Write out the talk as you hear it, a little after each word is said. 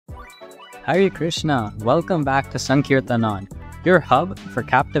Hare Krishna, welcome back to Sankirtanan, your hub for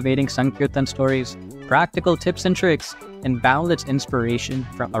captivating Sankirtan stories, practical tips and tricks, and boundless inspiration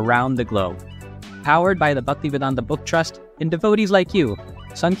from around the globe. Powered by the Bhaktivedanta Book Trust and devotees like you,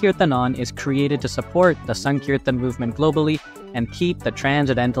 Sankirtanan is created to support the Sankirtan movement globally and keep the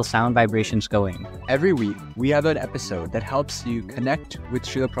transcendental sound vibrations going. Every week, we have an episode that helps you connect with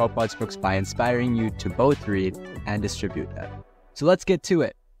Srila Prabhupada's books by inspiring you to both read and distribute them. So let's get to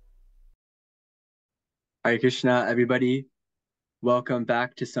it. Hare Krishna, everybody. Welcome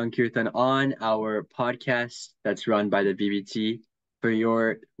back to Sankirtan On, our podcast that's run by the BBT for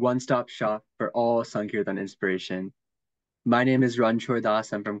your one-stop shop for all Sankirtan inspiration. My name is Ranchor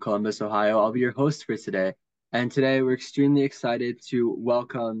Das. I'm from Columbus, Ohio. I'll be your host for today. And today we're extremely excited to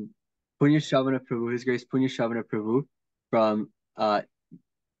welcome Punya Sravana Prabhu, His Grace Punya Sravana Prabhu from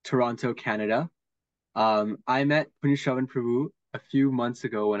Toronto, Canada. I met Punya Sravana Prabhu a few months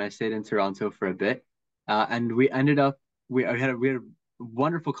ago when I stayed in Toronto for a bit. And we ended up, we had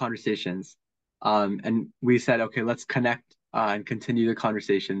wonderful conversations. And we said, okay, let's connect and continue the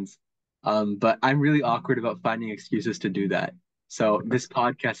conversations. But I'm really awkward about finding excuses to do that. So this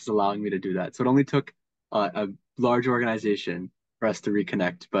podcast is allowing me to do that. So it only took a large organization for us to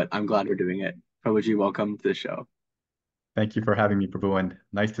reconnect, but I'm glad we're doing it. Prabhuji, welcome to the show. Thank you for having me, Prabhu, and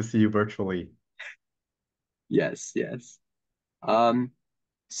nice to see you virtually. Yes.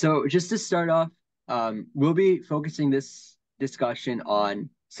 So just to start off, we'll be focusing this discussion on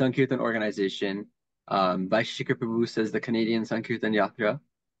Sankirtan organization. Vaisheshika Prabhu says the Canadian Sankirtan Yatra,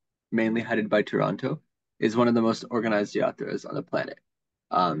 mainly headed by Toronto, is one of the most organized yatras on the planet.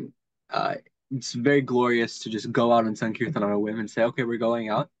 It's very glorious to just go out on Sankirtan on a whim and say, okay, we're going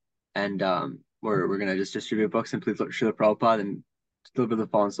out and we're gonna just distribute books and please Srila Prabhupada and deliver the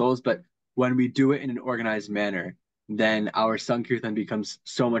fallen souls. But when we do it in an organized manner, then our Sankirtan becomes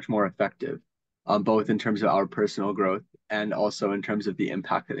so much more effective, both in terms of our personal growth and also in terms of the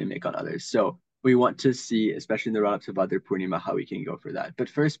impact that they make on others. So we want to see, especially in the run-up to Bhadra Purnima, how we can go for that. But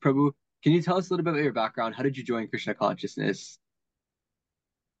first, Prabhu, can you tell us a little bit about your background? How did you join Krishna consciousness?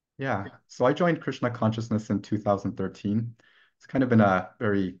 Yeah, so I joined Krishna consciousness in 2013. It's kind of been a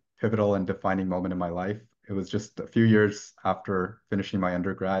very pivotal and defining moment in my life. It was just a few years after finishing my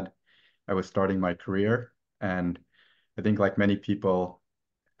undergrad. I was starting my career, and I think like many people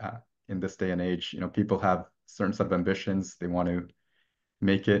in this day and age, people have certain set of ambitions. They want to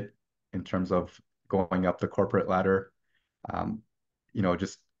make it in terms of going up the corporate ladder,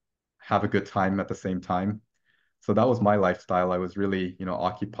 just have a good time at the same time. So that was my lifestyle. I was really,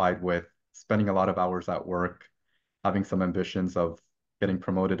 occupied with spending a lot of hours at work, having some ambitions of getting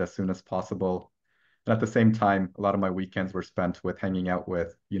promoted as soon as possible. And at the same time, a lot of my weekends were spent with hanging out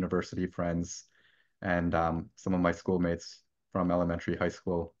with university friends and some of my schoolmates from elementary, high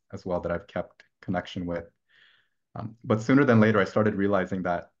school as well that I've kept connection with. But sooner than later, I started realizing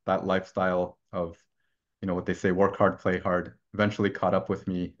that that lifestyle of, what they say, work hard, play hard, eventually caught up with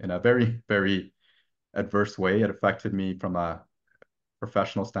me in a very, very adverse way. It affected me from a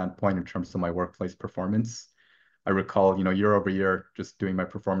professional standpoint in terms of my workplace performance. I recall, year over year, just doing my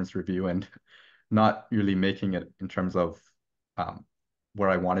performance review and not really making it in terms of where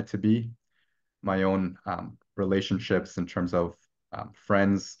I wanted to be. My own relationships in terms of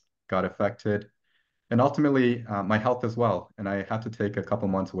friends got affected. And ultimately, my health as well. And I had to take a couple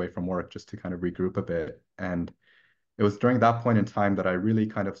months away from work just to kind of regroup a bit. And it was during that point in time that I really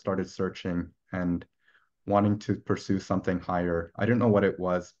kind of started searching and wanting to pursue something higher. I didn't know what it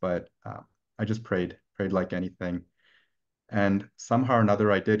was, but I just prayed like anything. And somehow or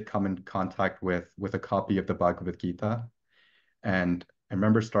another, I did come in contact with a copy of the Bhagavad Gita. And I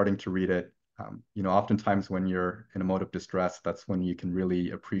remember starting to read it. Oftentimes when you're in a mode of distress, that's when you can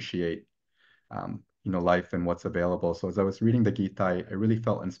really appreciate life and what's available. So as I was reading the Gita, I really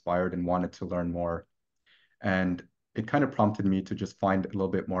felt inspired and wanted to learn more. And it kind of prompted me to just find a little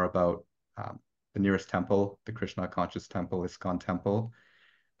bit more about the nearest temple, the Krishna Conscious Temple, ISKCON Temple.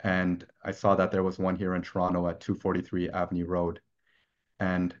 And I saw that there was one here in Toronto at 243 Avenue Road.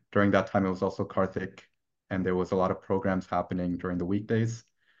 And during that time, it was also Karthik, and there was a lot of programs happening during the weekdays.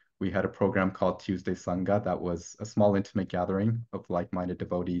 We had a program called Tuesday Sangha that was a small intimate gathering of like-minded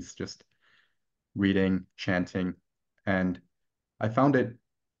devotees, just reading, chanting. And I found it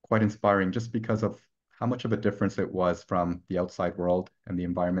quite inspiring just because of how much of a difference it was from the outside world and the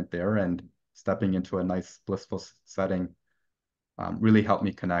environment there, and stepping into a nice blissful setting really helped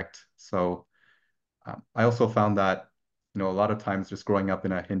me connect. So I also found that, a lot of times just growing up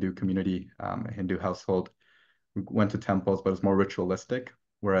in a Hindu community, a Hindu household, we went to temples, but it was more ritualistic.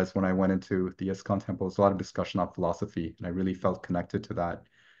 Whereas when I went into the ISKCON temple, it was a lot of discussion on philosophy, and I really felt connected to that.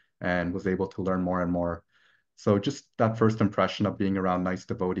 and was able to learn more and more. So just that first impression of being around nice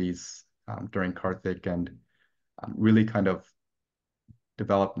devotees during Karthik and really kind of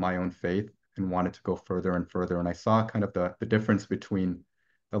developed my own faith and wanted to go further and further. And I saw kind of the difference between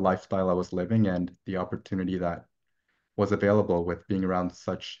the lifestyle I was living and the opportunity that was available with being around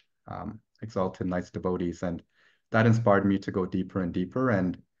such exalted, nice devotees. And that inspired me to go deeper and deeper.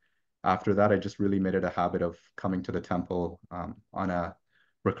 And after that, I just really made it a habit of coming to the temple on a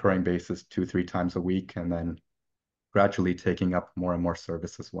recurring basis, 2, 3 times a week, and then gradually taking up more and more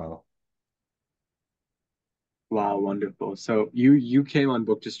service as well. Wow, wonderful. So you came on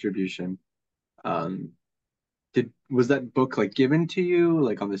book distribution. Um, did was that book like given to you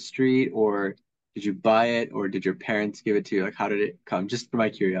like on the street, or did you buy it, or did your parents give it to you? Like how did it come? Just for my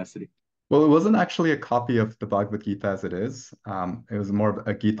curiosity. Well, it wasn't actually a copy of the Bhagavad Gita as it is. It was more of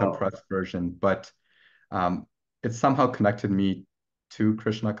a Gita Oh, press version, but um, it somehow connected me to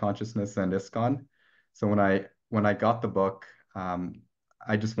Krishna consciousness and ISKCON. So when I got the book,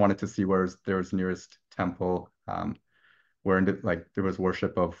 I just wanted to see where there was nearest temple where like there was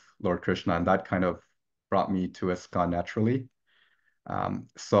worship of Lord Krishna, and that kind of brought me to ISKCON naturally.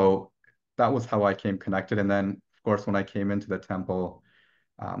 So that was how I came connected. And then, of course, when I came into the temple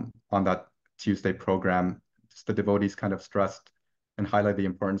on that Tuesday program, just the devotees kind of stressed and highlight the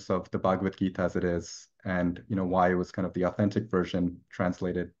importance of the Bhagavad Gita as it is, and why it was kind of the authentic version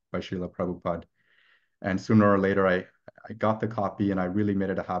translated by Srila Prabhupada. And sooner or later, I got the copy and I really made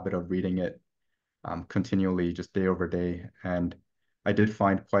it a habit of reading it continually, just day over day. And I did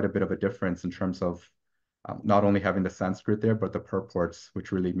find quite a bit of a difference in terms of not only having the Sanskrit there, but the purports,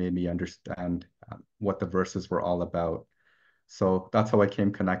 which really made me understand what the verses were all about. So that's how I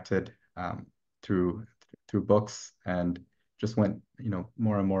came connected through through books and just went,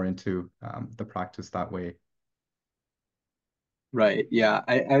 more and more into the practice that way. right. Yeah.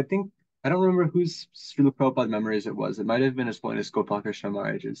 I think I don't remember whose Srila Prabhupada memories it was. It might have been His Holiness Gopalakrishna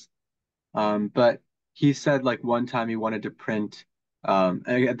Maharaj's. But he said like one time he wanted to print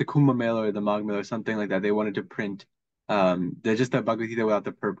at the Kumbh Mela or the Magh Mela or something like that. They wanted to print they're just the Bhagavad Gita without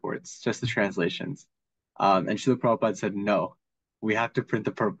the purports, just the translations. And Srila Prabhupada said no, we have to print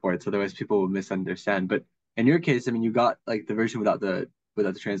the purports, otherwise people will misunderstand. But in your case, I mean, you got like the version without the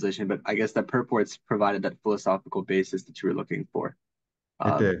translation, but I guess the purports provided that philosophical basis that you were looking for.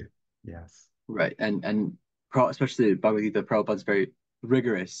 It Um, did, yes, Right. And especially Bhagavad Gita, Prabhupada's very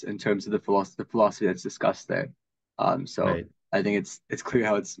rigorous in terms of the philosophy that's discussed there. So right. I think it's clear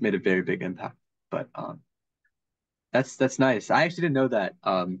how it's made a very big impact. But that's nice. I actually didn't know that.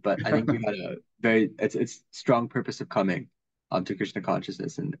 But I think you had a very it's strong purpose of coming to Krishna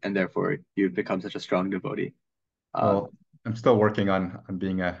consciousness, and therefore you've become such a strong devotee. Um, Well, I'm still working on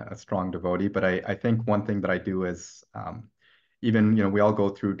being a strong devotee, but I think one thing that I do is even, we all go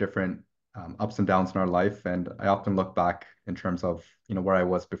through different ups and downs in our life, and I often look back in terms of, where I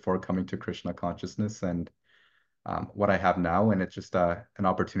was before coming to Krishna consciousness and what I have now, and it's just an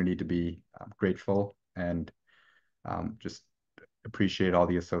opportunity to be grateful and just appreciate all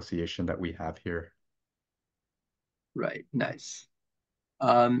the association that we have here. right. Nice.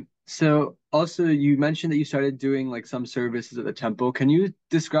 So also you mentioned that you started doing like some services at the temple. Can you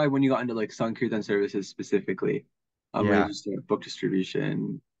describe when you got into like Sankirtan services specifically? When did Yeah. you start book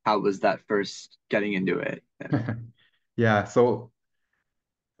distribution? How was that first getting into it? And Yeah, so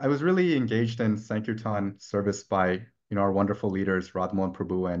I was really engaged in Sankirtan service by, our wonderful leaders, Radhamohan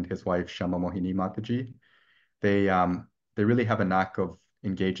Prabhu and his wife, Shama Mohini Mataji. They really have a knack of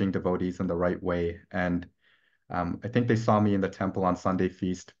engaging devotees in the right way. And I think they saw me in the temple on Sunday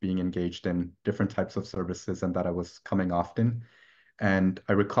feast being engaged in different types of services and that I was coming often. And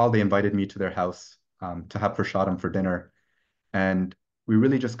I recall they invited me to their house to have prasadam for dinner. And we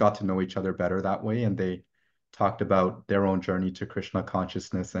really just got to know each other better that way. And they talked about their own journey to Krishna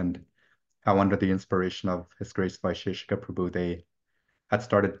consciousness and how under the inspiration of His Grace Vaisheshika Prabhu, they had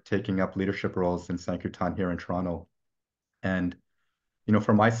started taking up leadership roles in Sankirtan here in Toronto. And,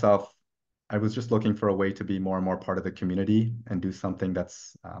 for myself, I was just looking for a way to be more and more part of the community and do something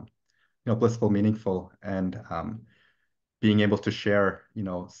that's, blissful, meaningful, and being able to share,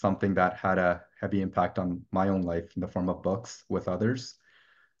 something that had a heavy impact on my own life in the form of books with others.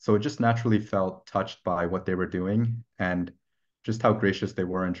 So it just naturally felt touched by what they were doing and just how gracious they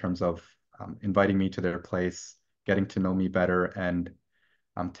were in terms of inviting me to their place, getting to know me better, and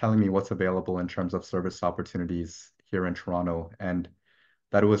telling me what's available in terms of service opportunities here in Toronto. And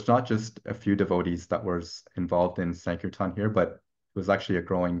that it was not just a few devotees that was involved in Sankirtan here, but it was actually a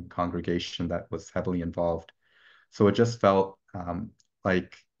growing congregation that was heavily involved. So it just felt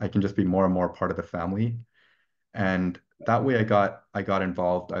like I can just be more and more part of the family. And that way I got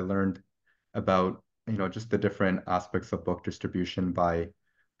involved. I learned about, just the different aspects of book distribution by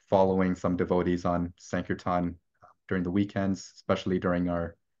following some devotees on Sankirtan during the weekends, especially during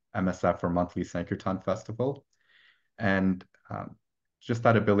our MSF or monthly Sankirtan festival. And just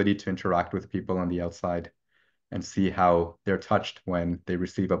that ability to interact with people on the outside and see how they're touched when they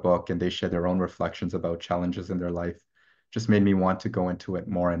receive a book and they share their own reflections about challenges in their life just made me want to go into it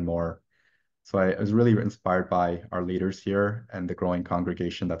more and more. So I was really inspired by our leaders here and the growing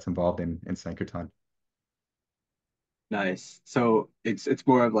congregation that's involved in Sankirtan. Nice. So it's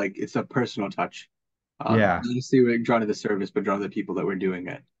more of like it's a personal touch. Yeah, Not necessarily drawn to the service, but drawn to the people that were doing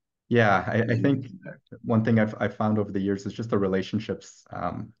it. yeah. I And think one thing I've found over the years is just the relationships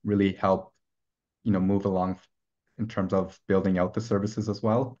really help, move along in terms of building out the services as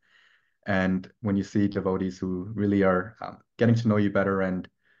well. And when you see devotees who really are getting to know you better and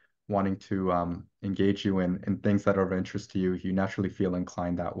wanting to engage you in things that are of interest to you, you naturally feel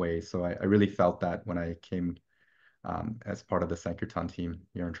inclined that way. So I really felt that when I came as part of the Sankirtan team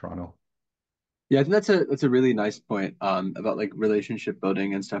here in Toronto. yeah, I think that's a really nice point about like relationship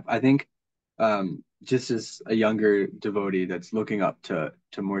building and stuff. I think just as a younger devotee that's looking up to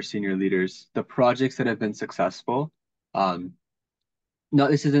more senior leaders, the projects that have been successful, um, not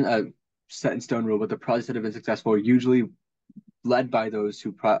this isn't a set in stone rule, but the projects that have been successful are usually led by those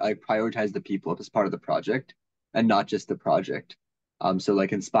who prioritize the people as part of the project and not just the project. So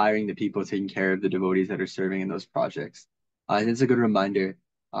like inspiring the people taking care of the devotees that are serving in those projects. It's a good reminder.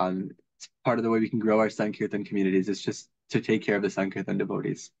 It's part of the way we can grow our Sankirtan communities is just to take care of the Sankirtan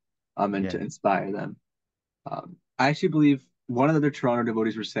devotees, and Yeah. to inspire them. I actually believe one of the other Toronto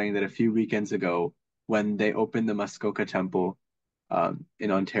devotees were saying that a few weekends ago, when they opened the Muskoka Temple,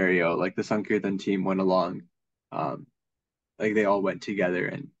 in Ontario, like the Sankirtan team went along, um, like they all went together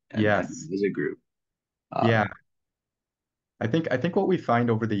and Yes. as a group. Yeah. Um, I think what we find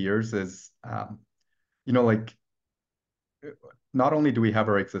over the years is, like not only do we have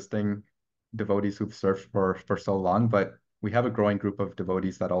our existing devotees who've served for so long, but we have a growing group of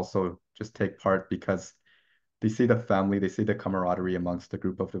devotees that also just take part because they see the family, they see the camaraderie amongst the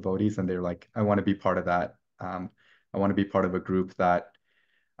group of devotees, and they're like, I want to be part of that. I want to be part of a group that,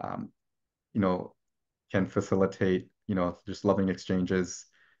 um, you know, can facilitate, just loving exchanges,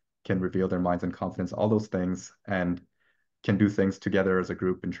 can reveal their minds and confidence, all those things, and can do things together as a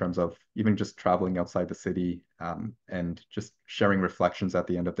group in terms of even just traveling outside the city and just sharing reflections at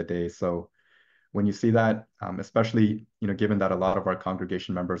the end of the day. So when you see that, especially, given that a lot of our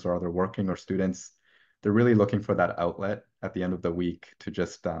congregation members are either working or students, they're really looking for that outlet at the end of the week to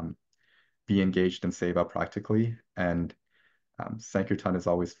just be engaged and save up practically. And Sankirtan is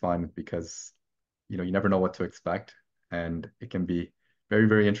always fun because, you never know what to expect. And it can be very,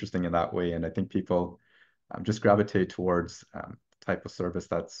 very interesting in that way. And I think people just gravitate towards the type of service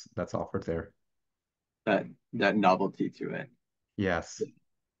that's offered there. that that novelty to it. Yes.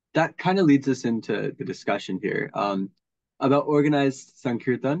 That kind of leads us into the discussion here about organized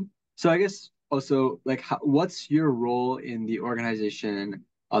Sankirtan. So I guess also like what's your role in the organization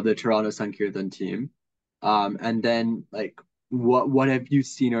of the Toronto Sankirtan team? And then like what have you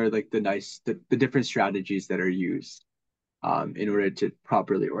seen are like the different strategies that are used in order to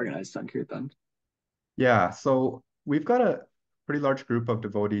properly organize Sankirtan? Yeah. So we've got a pretty large group of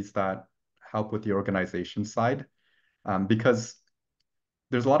devotees that help with the organization side because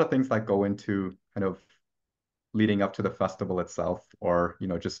there's a lot of things that go into kind of leading up to the festival itself or,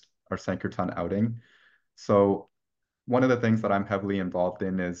 just our Sankirtan outing. So one of the things that I'm heavily involved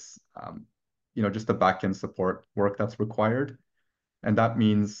in is, just the back end support work that's required. And that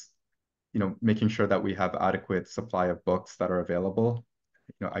means, making sure that we have adequate supply of books that are available,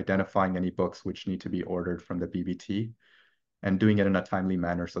 identifying any books which need to be ordered from the BBT and doing it in a timely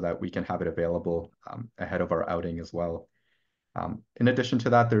manner so that we can have it available ahead of our outing as well. In addition to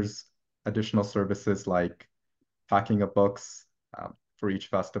that, there's additional services like packing of books for each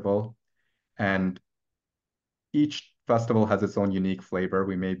festival. And each festival has its own unique flavor.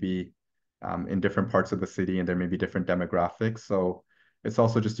 We may be in different parts of the city and there may be different demographics. So it's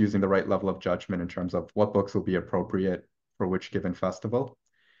also just using the right level of judgment in terms of what books will be appropriate for which given festival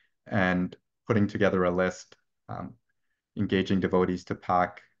and putting together a list, engaging devotees to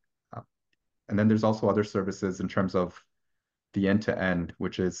pack. Uh, and then there's also other services in terms of the end to end,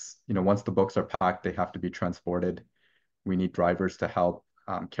 which is, once the books are packed, they have to be transported. We need drivers to help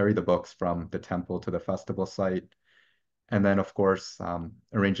carry the books from the temple to the festival site. And then, of course,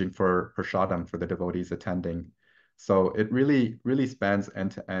 arranging for prasadam for the devotees attending. So it really, really spans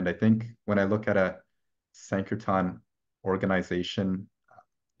end to end. I think when I look at a Sankirtan organization,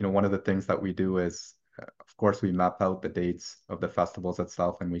 one of the things that we do is of course, we map out the dates of the festivals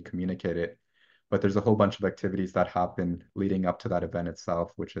itself and we communicate it. But there's a whole bunch of activities that happen leading up to that event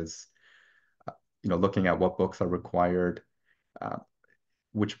itself, which is, looking at what books are required, uh,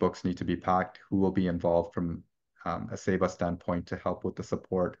 which books need to be packed, who will be involved from a SEBA standpoint to help with the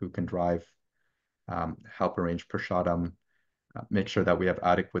support, who can drive, help arrange prashadam, make sure that we have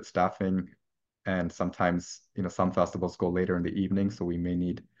adequate staffing. And sometimes, some festivals go later in the evening, so we may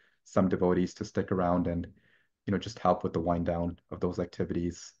need some devotees to stick around and, just help with the wind down of those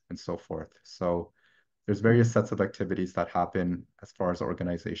activities and so forth. So there's various sets of activities that happen as far as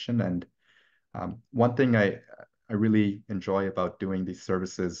organization. And one thing I really enjoy about doing these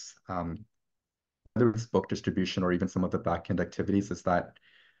services, whether it's book distribution or even some of the back-end activities, is that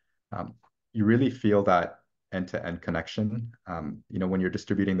um, you really feel that end-to-end connection. When you're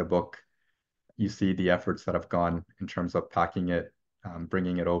distributing the book, you see the efforts that have gone in terms of packing it,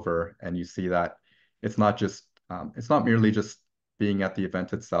 bringing it over, and you see that it's not merely just being at the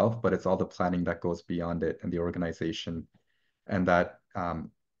event itself, but it's all the planning that goes beyond it and the organization, and that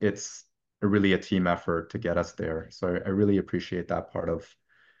it's really a team effort to get us there. So I really appreciate that part of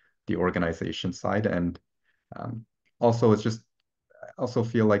the organization side. And also, I also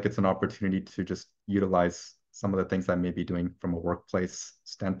feel like it's an opportunity to just utilize some of the things I may be doing from a workplace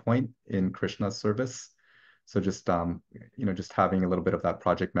standpoint in Krishna's service. So just having a little bit of that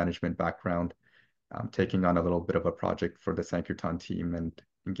project management background, taking on a little bit of a project for the Sankirtan team and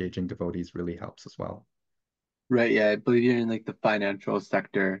engaging devotees really helps as well. Right, yeah, I believe you're in like the financial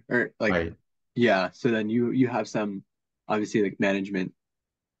sector or like Right. yeah, so then you have some obviously like management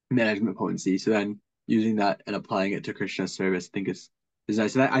potency. So then using that and applying it to Krishna service, I think is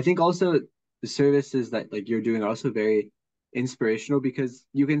nice. And I think also the services that like you're doing are also very inspirational because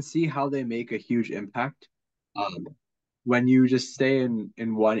you can see how they make a huge impact. Um, when you just stay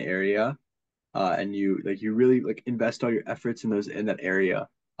in one area, and you really like invest all your efforts in those in that area,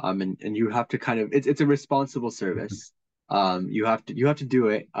 and you have to kind of it's a responsible service. You have to do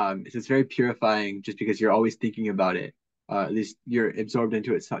it. It's very purifying just because you're always thinking about it. At least you're absorbed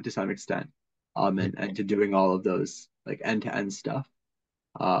into it to some extent. And to doing all of those like end to end stuff.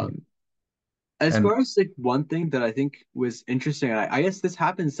 Yeah. Um, as And far as like one thing that I think was interesting, and I guess this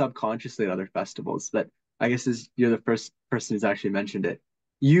happens subconsciously at other festivals, but I guess is you're the first person who's actually mentioned it.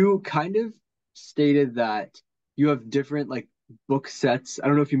 You kind of stated that you have different like book sets. I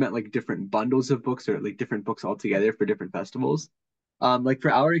don't know if you meant like different bundles of books or like different books altogether for different festivals. Like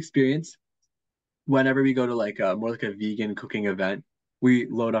for our experience, whenever we go to like a more like a vegan cooking event, we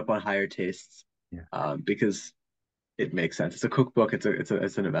load up on higher tastes, yeah. because it makes sense. It's a cookbook. It's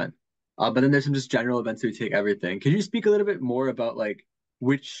an event. But then there's some just general events that we take everything. Can you speak a little bit more about like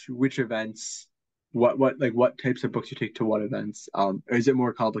which events, what types of books you take to what events? Or is it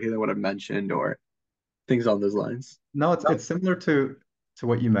more complicated than what I've mentioned, or things on those lines? No, it's similar to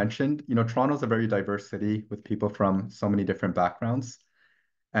what you mentioned. Toronto's a very diverse city with people from so many different backgrounds.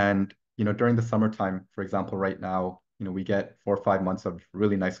 And, during the summertime, for example, right now, we get 4 or 5 months of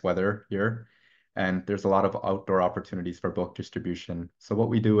really nice weather here. And there's a lot of outdoor opportunities for book distribution. So what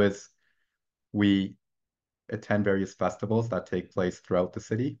we do is we attend various festivals that take place throughout the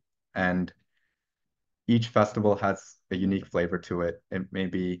city. And each festival has a unique flavor to it. It may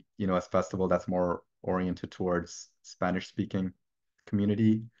be, a festival that's more oriented towards Spanish speaking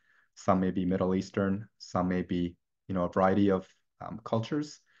community. Some may be Middle Eastern, some may be, a variety of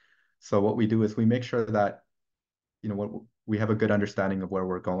cultures. So what we do is we make sure that, what we have a good understanding of where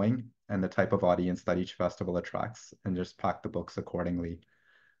we're going and the type of audience that each festival attracts and just pack the books accordingly.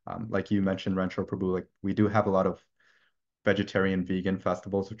 Like you mentioned, Rancho Prabhu, like we do have a lot of vegetarian vegan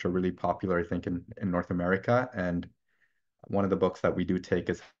festivals, which are really popular, I think, in North America. And one of the books that we do take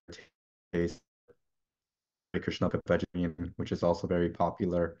is Taste Krishna Vegetarian, which is also very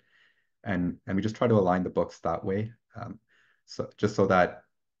popular. And we just try to align the books that way. So just so that,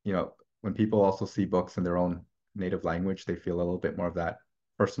 when people also see books in their own native language, they feel a little bit more of that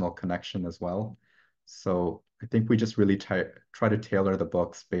personal connection as well. So I think we just really try to tailor the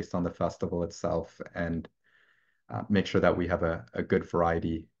books based on the festival itself and make sure that we have a good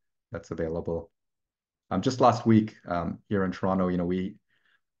variety that's available. Just last week here in Toronto,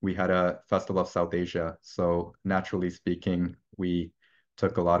 we had a Festival of South Asia. So naturally speaking, we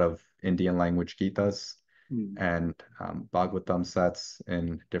took a lot of Indian language Gitas Hmm. and Bhagavatam sets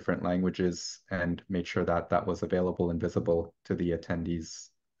in different languages and made sure that that was available and visible to the attendees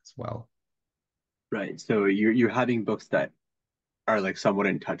as well. Right. So you're having books that are like somewhat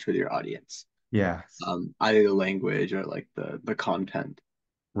in touch with your audience, Yeah, either the language or like the content.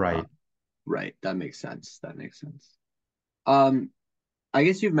 Uh, right. right. That makes sense. That makes sense. Um, I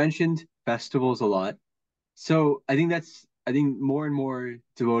guess you've mentioned festivals a lot. So I think more and more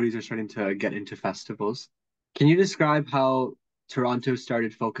devotees are starting to get into festivals. Can you describe how Toronto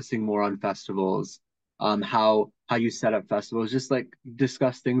started focusing more on festivals? How you set up festivals, just like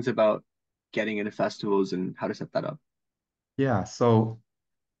discuss things about getting into festivals and how to set that up. Yeah, so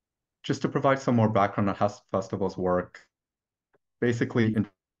just to provide some more background on how festivals work, basically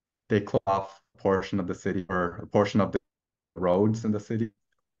they close off a portion of the city or a portion of the roads in the city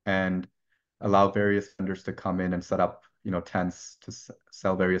and allow various vendors to come in and set up, tents to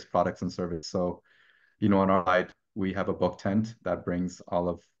sell various products and services. So, on our side, we have a book tent that brings all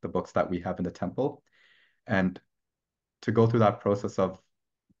of the books that we have in the temple. And to go through that process of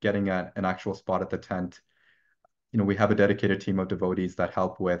getting an actual spot at the tent, we have a dedicated team of devotees that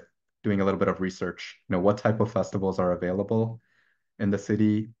help with doing a little bit of research, what type of festivals are available in the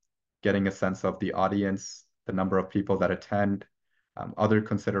city, getting a sense of the audience, the number of people that attend, other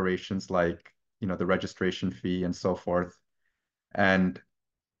considerations like, the registration fee and so forth. And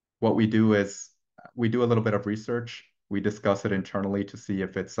what we do is we do a little bit of research. We discuss it internally to see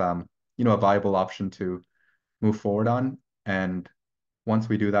if it's, a viable option to move forward on. And once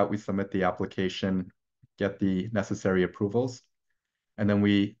we do that, we submit the application, get the necessary approvals, and then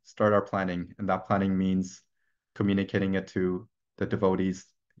we start our planning. And that planning means communicating it to the devotees,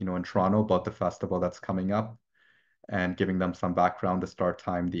 in Toronto about the festival that's coming up and giving them some background, the start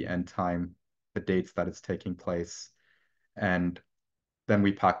time, the end time, the dates that it's taking place. And then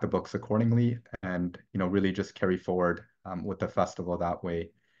we pack the books accordingly and, really just carry forward with the festival that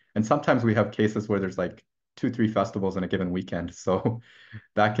way. And sometimes we have cases where there's like 2, 3 festivals in a given weekend. So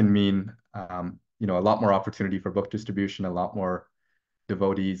that can mean, a lot more opportunity for book distribution, a lot more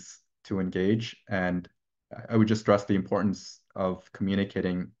devotees to engage. And I would just stress the importance of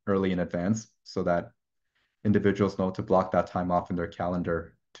communicating early in advance so that individuals know to block that time off in their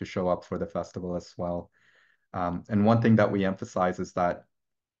calendar to show up for the festival as well. And one thing that we emphasize is that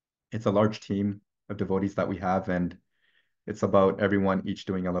it's a large team of devotees that we have, and it's about everyone each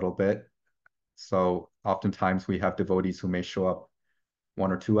doing a little bit. So oftentimes we have devotees who may show up 1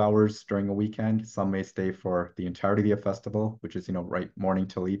 or 2 hours during a weekend. Some may stay for the entirety of the festival, which is, right morning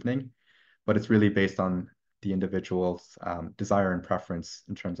till evening. But it's really based on the individual's desire and preference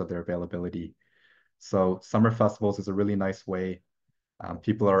in terms of their availability. So summer festivals is a really nice way.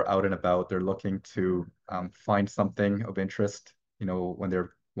 People are out and about. They're looking to find something of interest, when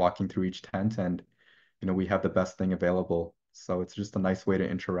they're walking through each tent, and we have the best thing available. So it's just a nice way to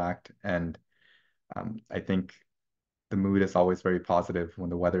interact. And I think the mood is always very positive when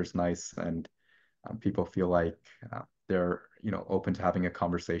the weather's nice and people feel like they're, open to having a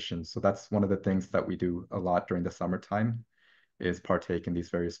conversation. So that's one of the things that we do a lot during the summertime is partake in these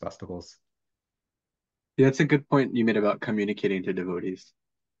various festivals. Yeah, that's a good point you made about communicating to devotees.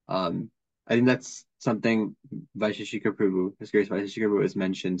 Um, I think that's something Vaisheshika Prabhu, His Grace Vaisheshika Prabhu has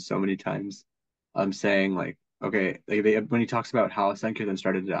mentioned so many times. Saying like, okay, like when he talks about how Sankirtan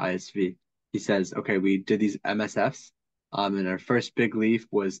started at ISV, he says, okay, we did these MSFs, and our first big leaf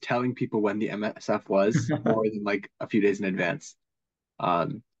was telling people when the MSF was more than like a few days in advance.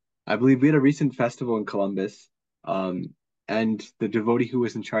 Um, I believe we had a recent festival in Columbus, um, and the devotee who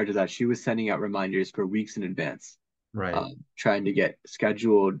was in charge of that, she was sending out reminders for weeks in advance, Right. trying to get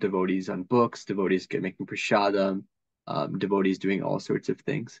scheduled devotees on books, devotees get making prasadam, devotees doing all sorts of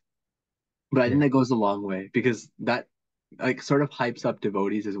things. But I think Yeah. that goes a long way because that like sort of hypes up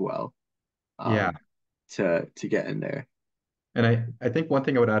devotees as well, Yeah. um, to get in there. And I think one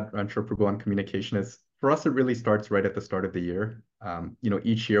thing I would add, Rancho Prabhu, on communication is for us, it really starts right at the start of the year.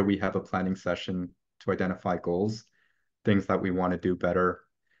 Each year we have a planning session to identify goals, things that we want to do better,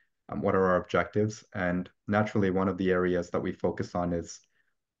 what are our objectives. And naturally, one of the areas that we focus on is,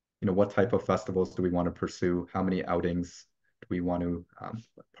 what type of festivals do we want to pursue? How many outings do we want to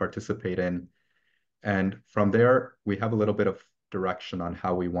participate in? And from there, we have a little bit of direction on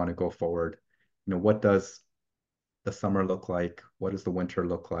how we want to go forward. What does the summer look like? What does the winter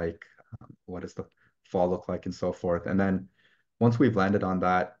look like? What does the fall look like, and so forth. And then once we've landed on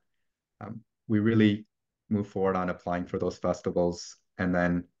that, we really move forward on applying for those festivals and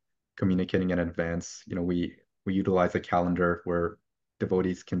then communicating in advance. We utilize a calendar where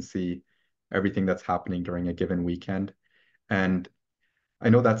devotees can see everything that's happening during a given weekend. And I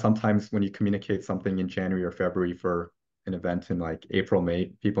know that sometimes when you communicate something in January or February for an event in like April,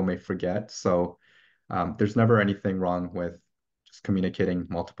 May, people may forget. So there's never anything wrong with just communicating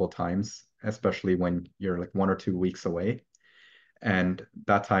multiple times, especially when you're like 1 or 2 weeks away. And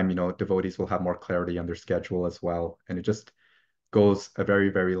that time, devotees will have more clarity on their schedule as well. And it just goes a very,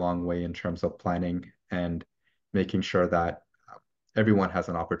 very long way in terms of planning and making sure that everyone has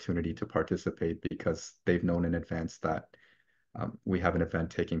an opportunity to participate because they've known in advance that we have an event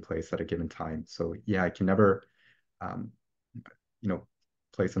taking place at a given time. So yeah, I can never, um, you know,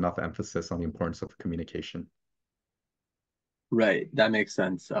 place enough emphasis on the importance of communication. Right, that makes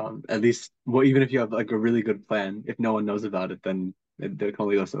sense. At least, well, even if you have like a really good plan, if no one knows about it, then it can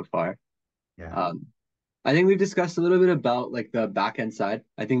only go so far. Yeah. Um, I think we've discussed a little bit about like the back end side.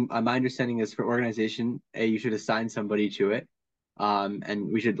 I think my understanding is for organization, you should assign somebody to it.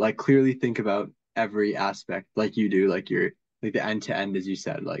 And we should like clearly think about every aspect like you do, like you're like the end to end, as you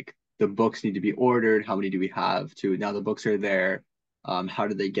said, like the books need to be ordered. How many do we have to now the books are there? How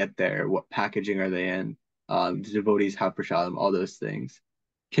did they get there? What packaging are they in? The devotees have prasadam, all those things.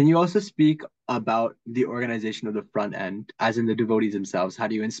 Can you also speak about the organization of the front end, as in the devotees themselves? How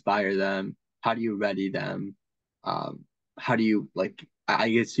do you inspire them? How do you ready them? Um, how do you like? I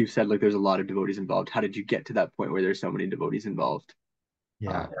guess you've said like there's a lot of devotees involved. How did you get to that point where there's so many devotees involved?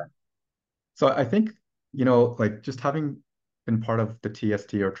 Yeah. Um, So I think, like just having been part of the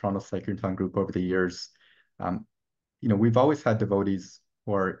TST or Toronto Sankirtan group over the years, um, we've always had devotees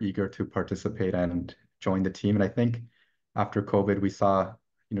who are eager to participate and join the team. And I think after COVID, we saw,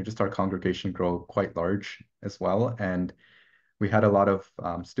 just our congregation grow quite large as well. And we had a lot of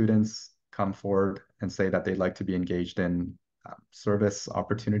students come forward and say that they'd like to be engaged in service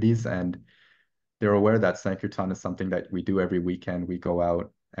opportunities. And they're aware that Sankirtan is something that we do every weekend. We go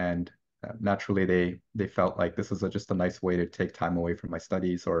out and naturally they felt like this is just a nice way to take time away from my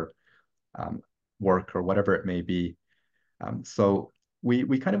studies or um, work or whatever it may be. So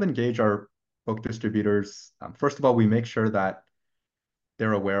we kind of engage our book distributors. First of all, we make sure that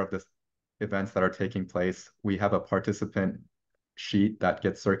they're aware of the events that are taking place. We have a participant sheet that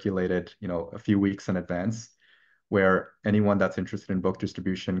gets circulated, a few weeks in advance, where anyone that's interested in book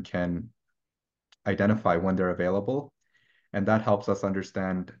distribution can identify when they're available. And that helps us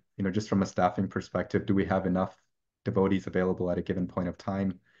understand, just from a staffing perspective, do we have enough devotees available at a given point of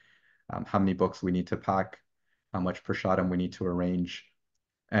time? How many books we need to pack, how much prasadam we need to arrange.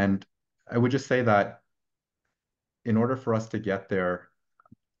 And I would just say that in order for us to get there,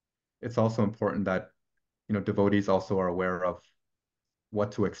 it's also important that, devotees also are aware of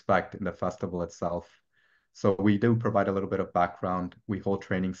what to expect in the festival itself. So we do provide a little bit of background. We hold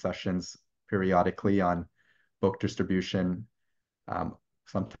training sessions periodically on book distribution. Um,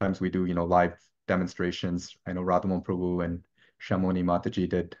 Sometimes we do, live demonstrations. I know Radhamohan Prabhu and Shamoni Mataji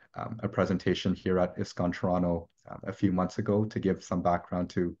did a presentation here at ISKCON Toronto a few months ago to give some background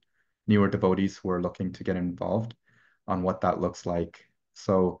to newer devotees who are looking to get involved on what that looks like.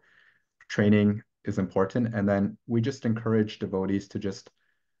 So training is important. And then we just encourage devotees to just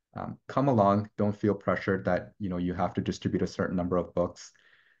come along. Don't feel pressured that, you have to distribute a certain number of books.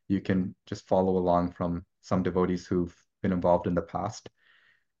 You can just follow along from some devotees who've been involved in the past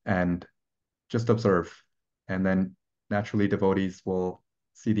and just observe. And then naturally, devotees will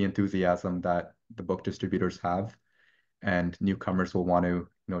see the enthusiasm that the book distributors have, and newcomers will want to,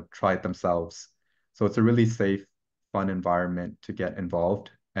 try it themselves. So it's a really safe, fun environment to get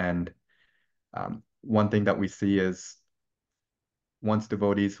involved. And one thing that we see is once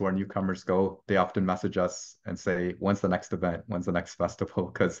devotees who are newcomers go, they often message us and say, when's the next event? When's the next festival?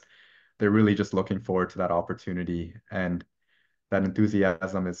 Because they're really just looking forward to that opportunity. And that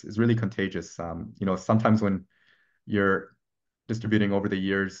enthusiasm is really contagious. Sometimes when you're distributing over the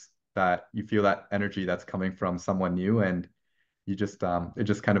years, that you feel that energy that's coming from someone new, and you just it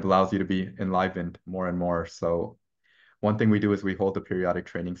just kind of allows you to be enlivened more and more. So one thing we do is we hold the periodic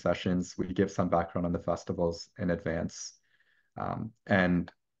training sessions. We give some background on the festivals in advance,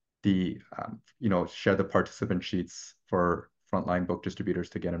 and share the participant sheets for frontline book distributors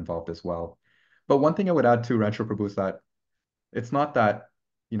to get involved as well. But one thing I would add to Rancho Prabhu is that it's not that,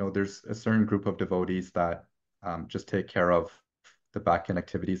 there's a certain group of devotees that just take care of the back end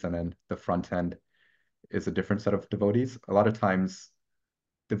activities and then the front end is a different set of devotees. A lot of times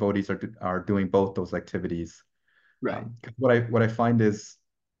devotees are doing both those activities. right. What I find is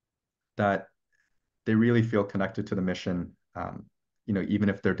that they really feel connected to the mission. Even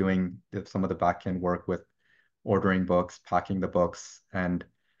if they're doing some of the back end work with ordering books, packing the books, and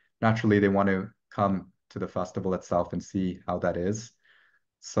naturally they want to come to the festival itself and see how that is.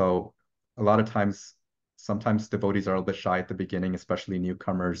 So a lot of times, sometimes devotees are a little bit shy at the beginning, especially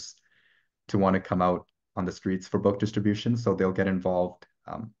newcomers, to want to come out on the streets for book distribution. So they'll get involved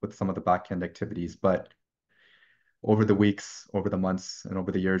with some of the back end activities. But over the weeks, over the months, and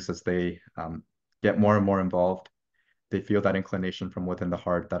over the years, as they get more and more involved, they feel that inclination from within the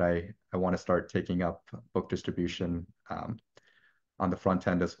heart that I want to start taking up book distribution on the front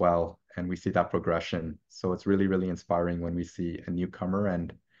end as well. and we see that progression. So it's really, really inspiring when we see a newcomer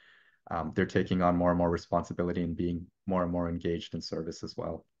and they're taking on more and more responsibility and being more and more engaged in service as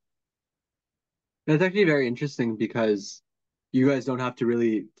well. That's actually very interesting because you guys don't have to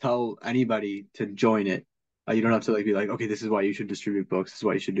really tell anybody to join it. You don't have to like be like, okay, this is why you should distribute books. This is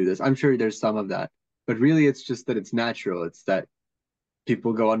why you should do this. I'm sure there's some of that, but really, it's just that it's natural. It's that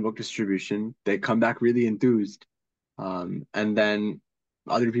people go on book distribution, they come back really enthused, and then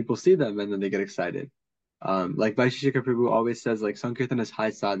other people see them and then they get excited. Like Vaisheshika Prabhu always says, like Sankirtan is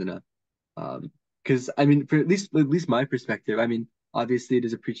high sadhana. Because I mean, for at least my perspective, I mean, obviously it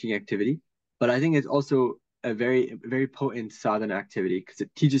is a preaching activity, but I think it's also a very potent sadhana activity because it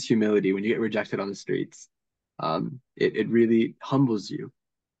teaches humility when you get rejected on the streets. It really humbles you,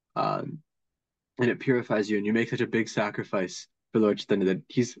 um, and it purifies you, and you make such a big sacrifice for Lord Chaitanya that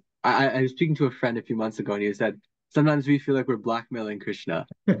he's. I was speaking to a friend a few months ago, and he said sometimes we feel like we're blackmailing Krishna,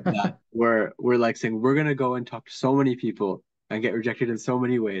 that we're like saying we're gonna go and talk to so many people and get rejected in so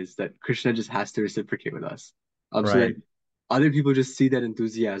many ways that Krishna just has to reciprocate with us. So that Right. other people just see that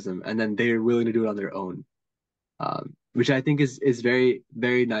enthusiasm and then they're willing to do it on their own. Which I think is very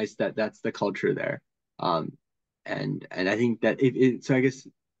nice that that's the culture there. Um, and I think that so I guess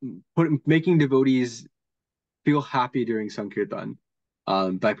making devotees feel happy during Sankirtan,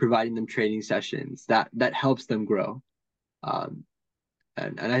 by providing them training sessions that helps them grow. Um,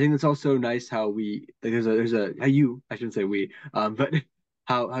 and I think it's also nice how we like there's a how you I shouldn't say we but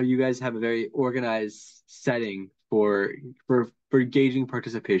how you guys have a very organized setting for gauging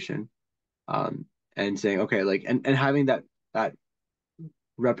participation, um and saying okay like and having that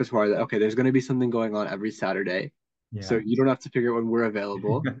repertoire that okay there's going to be something going on every Saturday, so Yeah. you don't have to figure out when we're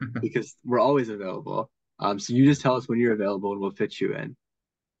available because we're always available, so you just tell us when you're available and we'll fit you in.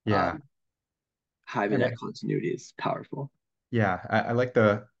 Yeah. um Having And that continuity is powerful. yeah, I like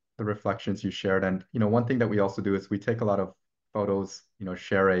the reflections you shared. And one thing that we also do is we take a lot of photos,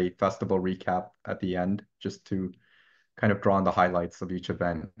 share a festival recap at the end just to kind of draw on the highlights of each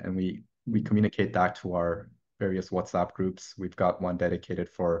event. And we communicate that to our various WhatsApp groups. We've got one dedicated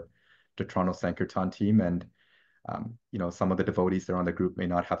for the Toronto Sankirtan team. And some of the devotees that are on the group may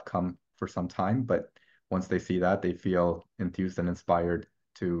not have come for some time, but once they see that, they feel enthused and inspired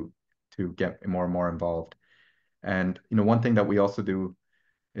to get more and more involved. And one thing that we also do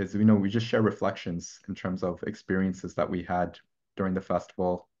is we just share reflections in terms of experiences that we had during the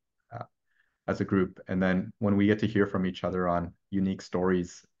festival uh, as a group. And then when we get to hear from each other on unique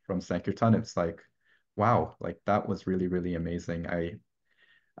stories from Sankirtan, it's like, wow, like that was really, really amazing. I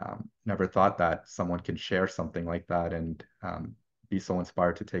never thought that someone can share something like that and be so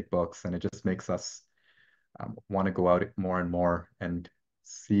inspired to take books. And it just makes us want to go out more and more and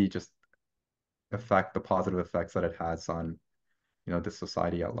see just the positive effects that it has on the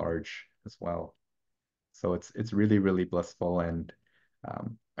society at large as well. So it's really, really blissful. And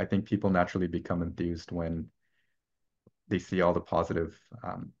I think people naturally become enthused when they see all the positive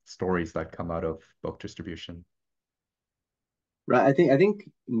stories that come out of book distribution. Right. I think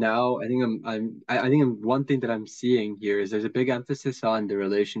now I think one thing that I'm seeing here is there's a big emphasis on the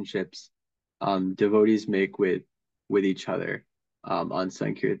relationships devotees make with each other on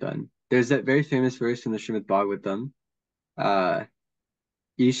Sankirtan. There's that very famous verse in the Srimad Bhagavatam, uh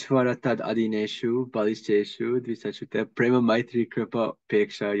Ishvara tad adineshu balisteshu dvisachute prema maitri kripa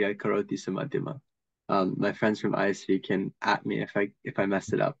peksha yad karoti samadhima. My friends from ISV can at me if I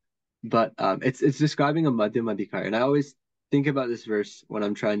mess it up, but it's describing a madhyama adhikari, and I always think about this verse when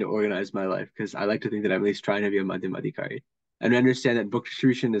I'm trying to organize my life because I like to think that I'm at least trying to be a madhyama adhikari, and I understand that book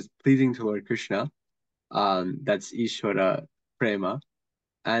distribution is pleasing to Lord Krishna. That's Ishvara prema,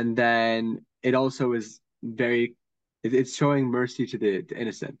 and then it also is it's showing mercy to the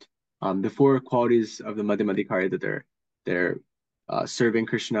innocent. The four qualities of the Madhyamadikari that they're serving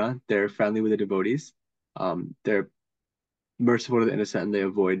Krishna, they're friendly with the devotees, they're merciful to the innocent, and they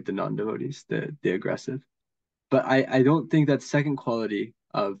avoid the non-devotees, the aggressive. But I don't think that second quality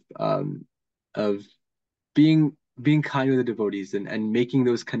of being kind with the devotees and making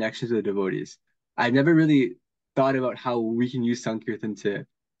those connections with the devotees. I never really thought about how we can use Sankirtan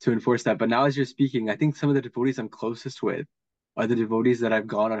to enforce that. But now as you're speaking, I think some of the devotees I'm closest with are the devotees that I've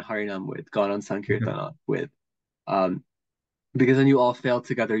gone on Harinam with, gone on Sankirtan with. Um, because then you all fail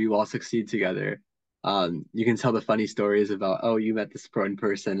together, you all succeed together. You can tell the funny stories about, oh, you met this important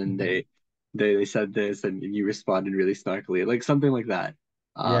person and they said this and you responded really snarkily, like something like that.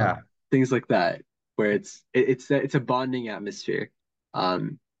 Yeah, Things like that, where it's a bonding atmosphere,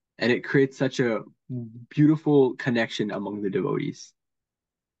 um, and it creates such a beautiful connection among the devotees.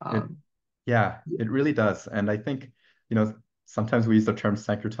 it Um, yeah, it really does. And I think, you know, sometimes we use the term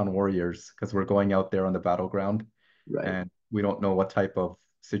Sankirtan warriors because we're going out there on the battleground Right. and we don't know what type of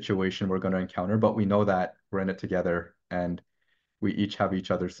situation we're going to encounter, but we know that we're in it together and we each have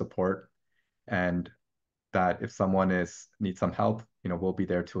each other's support, and that if someone is needs some help, we'll be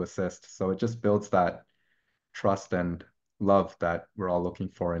there to assist. So it just builds that trust and love that we're all looking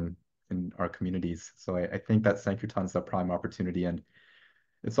for in our communities. So I think that Sankirtan's a prime opportunity, and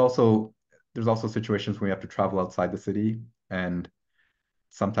it's also there's also situations when we have to travel outside the city, and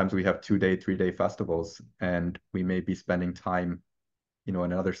sometimes we have 2-day, 3-day festivals, and we may be spending time, in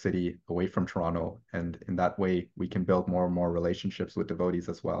another city away from Toronto. And in that way, we can build more and more relationships with devotees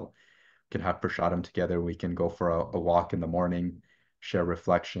as well. We can have prasadam together. We can go for a walk in the morning, share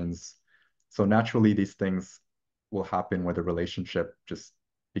reflections. So naturally, these things will happen where the relationship just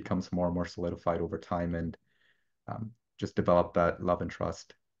becomes more and more solidified over time, and just develop that love and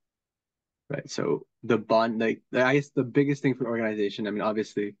trust. Right. So the bond, like I guess the biggest thing for an organization, I mean,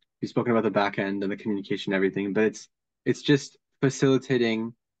 obviously we've spoken about the back end and the communication and everything, but it's just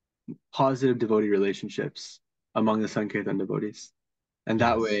facilitating positive devotee relationships among the Sankirtan devotees. And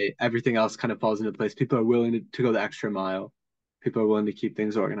that Yes. way everything else kind of falls into place. People are willing to go the extra mile. People are willing to keep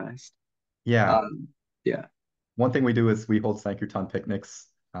things organized. Yeah. Um, yeah. One thing we do is we hold Sankirtan picnics,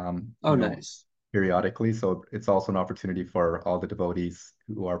 Oh, nice. periodically. So it's also an opportunity for all the devotees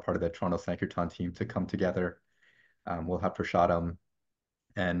who are part of the Toronto Sankirtan team to come together. We'll have prasadam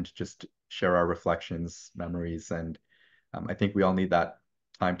and just share our reflections, memories, and I think we all need that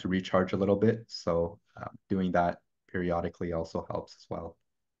time to recharge a little bit. So doing that periodically also helps as well.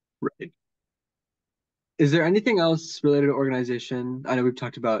 Right. Is there anything else related to organization? I know we've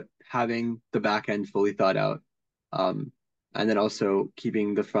talked about having the back end fully thought out, um, and then also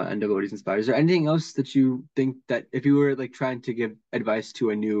keeping the front end devotees inspired. Is there anything else that you think that if you were like trying to give advice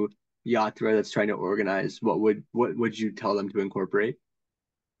to a new yatra that's trying to organize, what would you tell them to incorporate?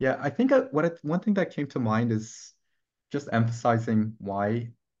 Yeah, I think one thing that came to mind is just emphasizing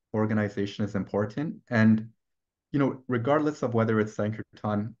why organization is important. And regardless of whether it's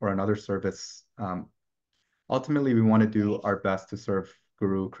Sankirtan or another service, ultimately we want to do our best to serve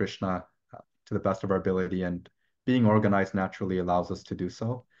Guru Krishna to the best of our ability, and being organized naturally allows us to do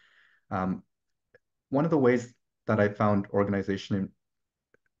so. Um, One of the ways that I found organization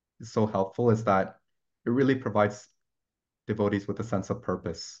is so helpful is that it really provides devotees with a sense of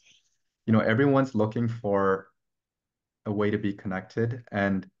purpose. Everyone's looking for a way to be connected,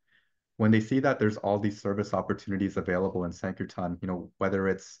 and when they see that there's all these service opportunities available in Sankirtan, whether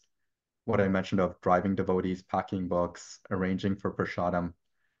it's what I mentioned of driving devotees, packing books, arranging for prasadam,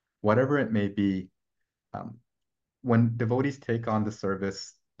 whatever it may be, um, when devotees take on the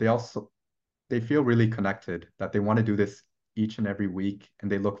service, they feel really connected, that they want to do this each and every week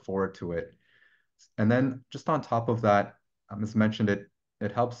and they look forward to it. And then just on top of that, as mentioned,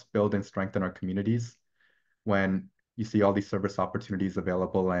 it helps build and strengthen our communities when you see all these service opportunities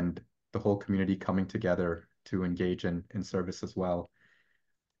available and the whole community coming together to engage in service as well.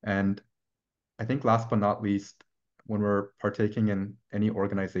 And I think last but not least, when we're partaking in any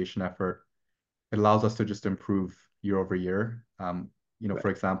organization effort, it allows us to just improve year over year. Right. For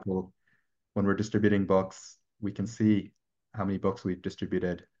example, when we're distributing books, we can see how many books we've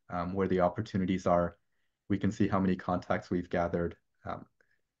distributed, where the opportunities are. We can see how many contacts we've gathered, um,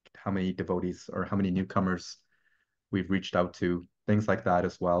 how many devotees or how many newcomers we've reached out to, things like that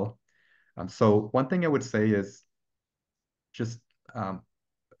as well. So one thing I would say is just um,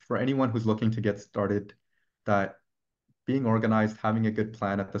 for anyone who's looking to get started, that being organized, having a good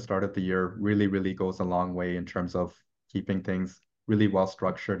plan at the start of the year really, really goes a long way in terms of keeping things really well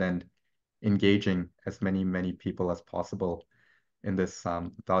structured and engaging as many, many people as possible in this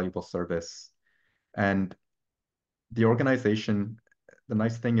valuable service. And the organization, the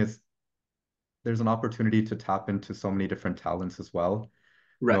nice thing is there's an opportunity to tap into so many different talents as well.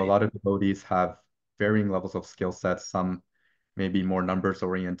 A Right. lot of devotees have varying levels of skill sets. Some may be more numbers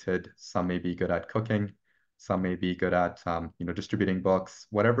oriented, some may be good at cooking, some may be good at distributing books,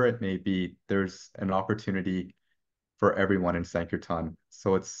 whatever it may be, there's an opportunity for everyone in Sankirtan.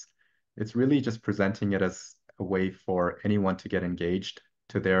 So it's really just presenting it as a way for anyone to get engaged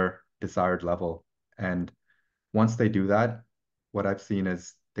to their desired level. And once they do that, what I've seen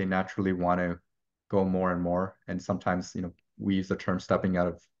is they naturally want to go more and more. And sometimes, we use the term stepping out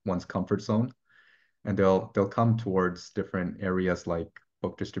of one's comfort zone, and they'll come towards different areas like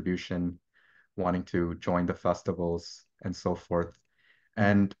book distribution, wanting to join the festivals and so forth.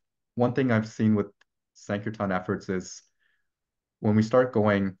 And one thing I've seen with Sankirtan efforts is when we start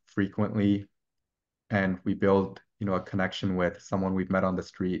going frequently and we build, a connection with someone we've met on the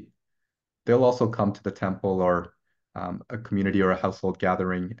street, they'll also come to the temple or a community or a household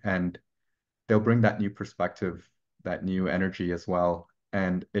gathering, and they'll bring that new perspective, that new energy as well.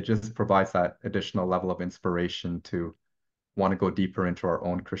 And it just provides that additional level of inspiration to want to go deeper into our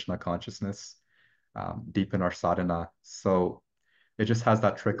own Krishna consciousness, deepen our sadhana. So it just has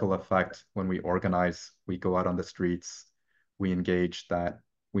that trickle effect when we organize, we go out on the streets, we engage, that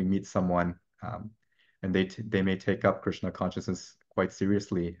we meet someone, and they may take up Krishna consciousness quite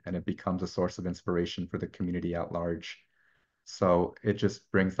seriously, and it becomes a source of inspiration for the community at large. So it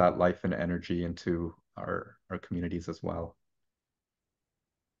just brings that life and energy into our communities as well.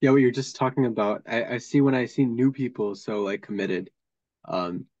 Yeah, what you're just talking about, I see when I see new people so like committed.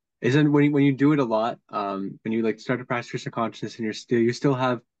 Um, isn't when you do it a lot, when you like start to practice Krishna consciousness and you still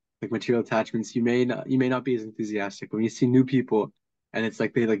have like material attachments, you may not be as enthusiastic. When you see new people and it's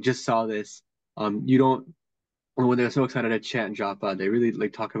like they like just saw this, you don't when they're so excited to chant and japa, they really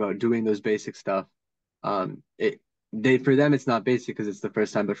like talk about doing those basic stuff. It they for them it's not basic because it's the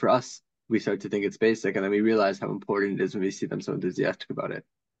first time, but for us we start to think it's basic, and then we realize how important it is when we see them so enthusiastic about it.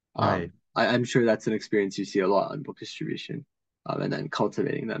 Right. I'm sure that's an experience you see a lot on book distribution, and then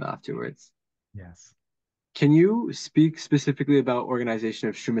cultivating them afterwards. Yes. Can you speak specifically about organization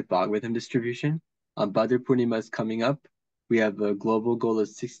of Srimad Bhagavatam distribution? Bhadra Purnima is coming up. We have a global goal of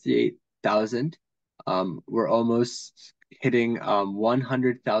 68,000. We're almost hitting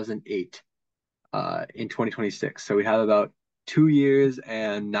 100,008 in 2026. So we have about 2 years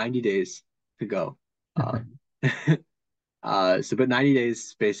and 90 days to go. Um, but 90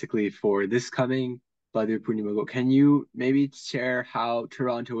 days basically for this coming Bhadra Purnima goal. Can you maybe share how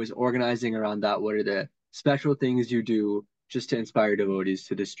Toronto is organizing around that? What are the special things you do just to inspire devotees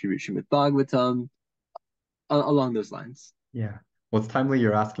to distribute Srimad Bhagavatam along those lines? Yeah. Well, it's timely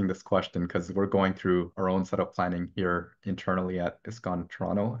you're asking this question because we're going through our own set of planning here internally at ISKCON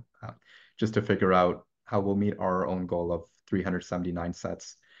Toronto, just to figure out how we'll meet our own goal of 379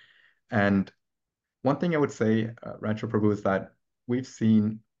 sets. And one thing I would say, Rancho Prabhu, is that we've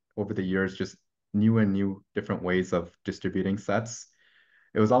seen over the years just new and new different ways of distributing sets.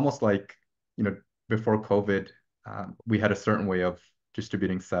 It was almost like, before COVID, we had a certain way of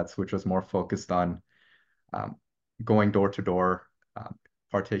distributing sets, which was more focused on um, going door to door,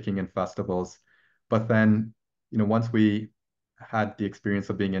 partaking in festivals. But then, once we had the experience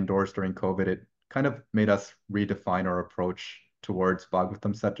of being indoors during COVID, it kind of made us redefine our approach towards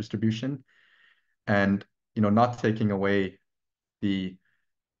Bhagavatam set distribution. And, not taking away the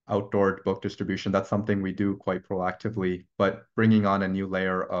outdoor book distribution, that's something we do quite proactively, but bringing on a new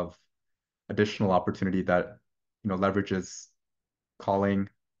layer of additional opportunity that, leverages calling,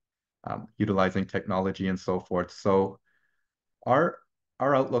 utilizing technology and so forth. So our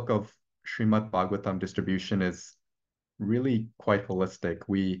our outlook of Srimad Bhagavatam distribution is really quite holistic.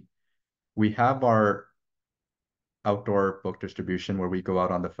 We have our outdoor book distribution where we go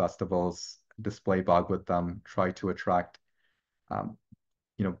out on the festivals, display Bhagavatam, try to attract um,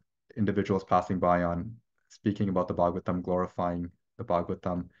 you know, individuals passing by on speaking about the Bhagavatam, glorifying the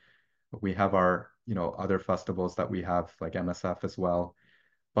Bhagavatam. We have our, other festivals that we have like MSF as well.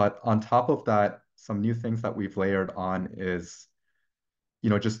 But on top of that, some new things that we've layered on is,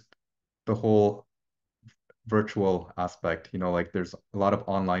 just the whole virtual aspect. Like there's a lot of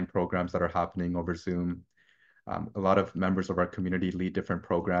online programs that are happening over Zoom. A lot of members of our community lead different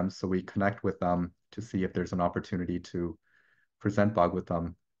programs, so we connect with them to see if there's an opportunity to present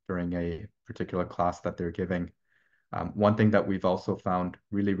Bhagavatam during a particular class that they're giving. One thing that we've also found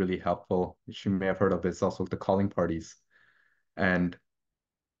really, really helpful, which you may have heard of, is also the calling parties. And,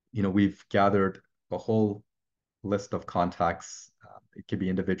 we've gathered a whole list of contacts. It could be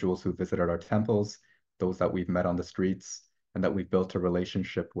individuals who visited our temples, those that we've met on the streets, and that we've built a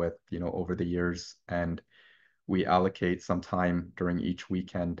relationship with, over the years. And we allocate some time during each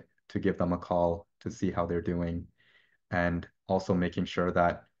weekend to give them a call to see how they're doing, and also making sure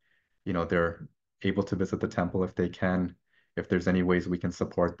that, they're able to visit the temple if they can, if there's any ways we can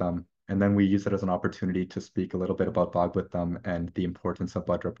support them. And then we use it as an opportunity to speak a little bit about Bhagavatam and the importance of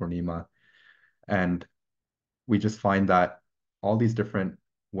Bhadra Purnima. And we just find that all these different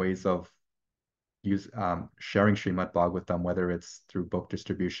ways of sharing Srimad Bhagavatam, whether it's through book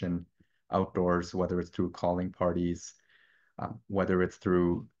distribution outdoors, whether it's through calling parties, whether it's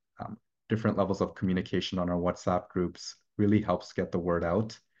through different levels of communication on our WhatsApp groups, really helps get the word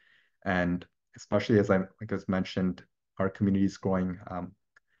out. And especially as like I mentioned, our community is growing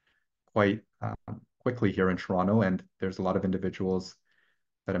quite quickly here in Toronto, and there's a lot of individuals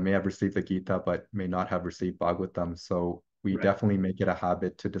that may have received the Gita but may not have received Bhagavatam. So we Right. definitely make it a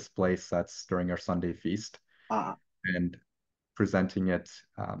habit to display sets during our Sunday feast and presenting it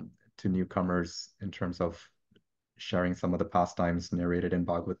to newcomers in terms of sharing some of the pastimes narrated in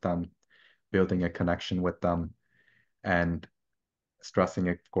Bhagavatam, building a connection with them, and stressing,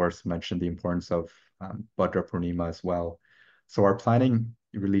 of course, mentioned the importance of Bhadra Purnima as well. So our planning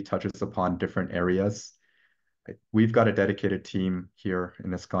really touches upon different areas. We've got a dedicated team here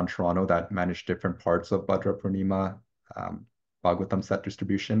in ISKCON Toronto that manage different parts of Bhadra Purnima Bhagavatam set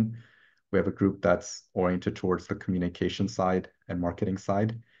distribution. We have a group that's oriented towards the communication side and marketing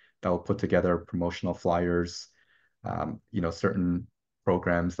side that will put together promotional flyers, certain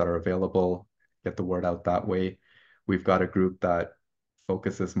programs that are available, get the word out that way. We've got a group that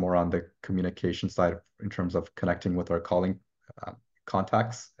focuses more on the communication side in terms of connecting with our calling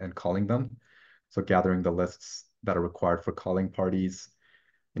contacts and calling them. So gathering the lists that are required for calling parties.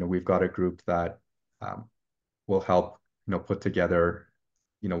 We've got a group that will help, put together,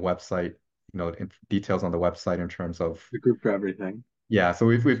 website, details on the website in terms of the group for everything. Yeah, so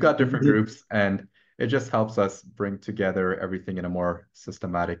we've got different groups, and it just helps us bring together everything in a more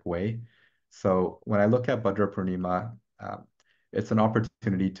systematic way. So when I look at Bhadra Purnima, it's an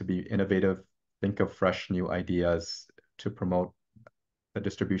opportunity to be innovative, think of fresh new ideas to promote the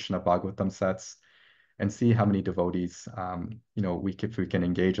distribution of Bhagavatam sets, and see how many devotees, if we can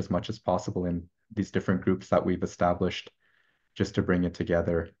engage as much as possible in these different groups that we've established, just to bring it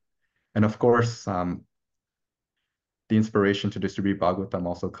together. And of course, the inspiration to distribute Bhagavatam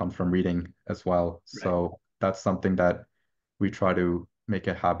also comes from reading as well. Right. So that's something that we try to make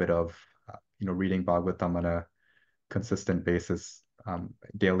a habit of, reading Bhagavatam on a consistent basis,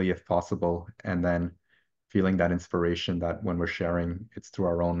 daily if possible, and then feeling that inspiration that when we're sharing, it's through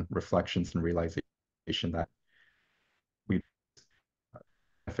our own reflections and realization that we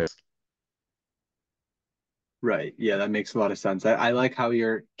benefit. Right. Yeah, that makes a lot of sense. I like how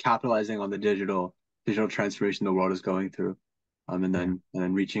you're capitalizing on the digital transformation the world is going through, and then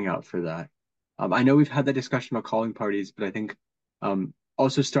reaching out for that. I know we've had that discussion about calling parties, but I think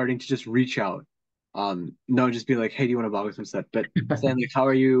also starting to just reach out. No, just be like, hey, do you want to Bhagavatam set? But saying like, how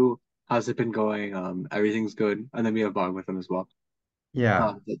are you? How's it been going? Everything's good. And then we have Bhagavatam as well.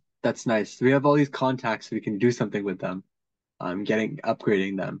 Yeah. That's nice. We have all these contacts, so we can do something with them.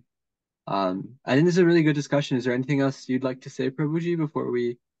 Upgrading them. I think this is a really good discussion. Is there anything else you'd like to say, Prabhuji, before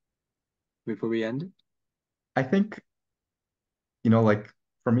we end? I think, like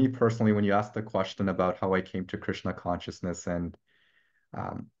for me personally, when you asked the question about how I came to Krishna consciousness and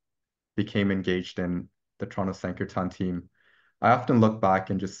became engaged in the Toronto Sankirtan team, I often look back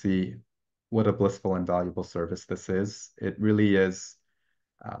and just see what a blissful and valuable service this is. It really is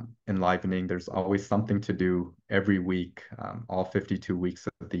enlivening. There's always something to do every week, all 52 weeks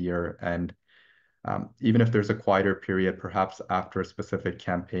of the year. And even if there's a quieter period, perhaps after a specific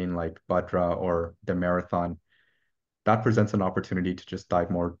campaign like Bhadra or the marathon, that presents an opportunity to just dive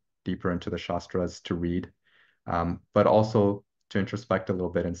more deeper into the Shastras to read, but also to introspect a little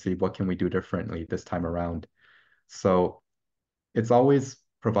bit and see what can we do differently this time around. So it's always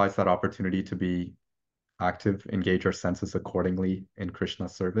provides that opportunity to be active, engage our senses accordingly in Krishna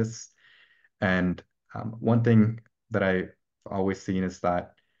service. And one thing that I've always seen is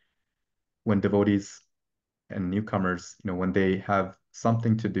that when devotees and newcomers, when they have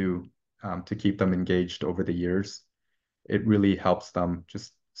something to do to keep them engaged over the years, it really helps them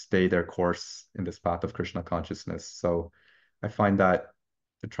just stay their course in this path of Krishna consciousness. So I find that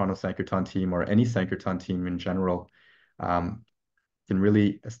the Toronto Sankirtan team or any Sankirtan team in general can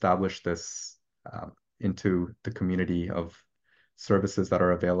really establish this into the community of services that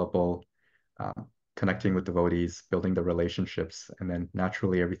are available, connecting with devotees, building the relationships, and then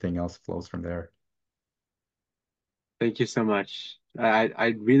naturally everything else flows from there. Thank you so much.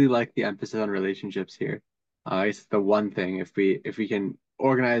 I really like the emphasis on relationships here. It's the one thing if we can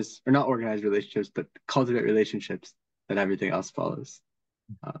organize or not organize relationships, but cultivate relationships, then everything else follows.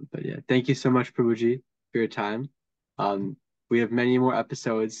 But yeah, thank you so much, Prabhuji, for your time. We have many more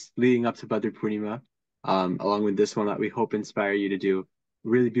episodes leading up to Bhadra Purnima, along with this one that we hope inspire you to do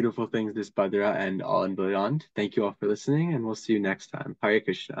really beautiful things this Bhadra and all and beyond. Thank you all for listening, and we'll see you next time. Hare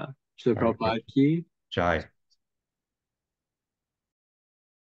Krishna. Srila Prabhupada ki Jai.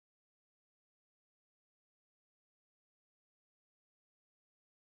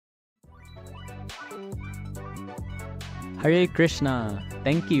 Hare Krishna!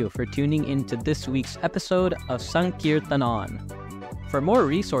 Thank you for tuning in to this week's episode of Sankirtanon. For more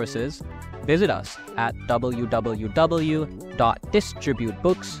resources, visit us at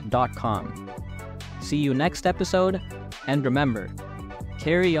www.distributebooks.com. See you next episode, and remember,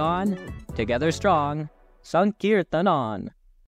 carry on, together strong, Sankirtanon!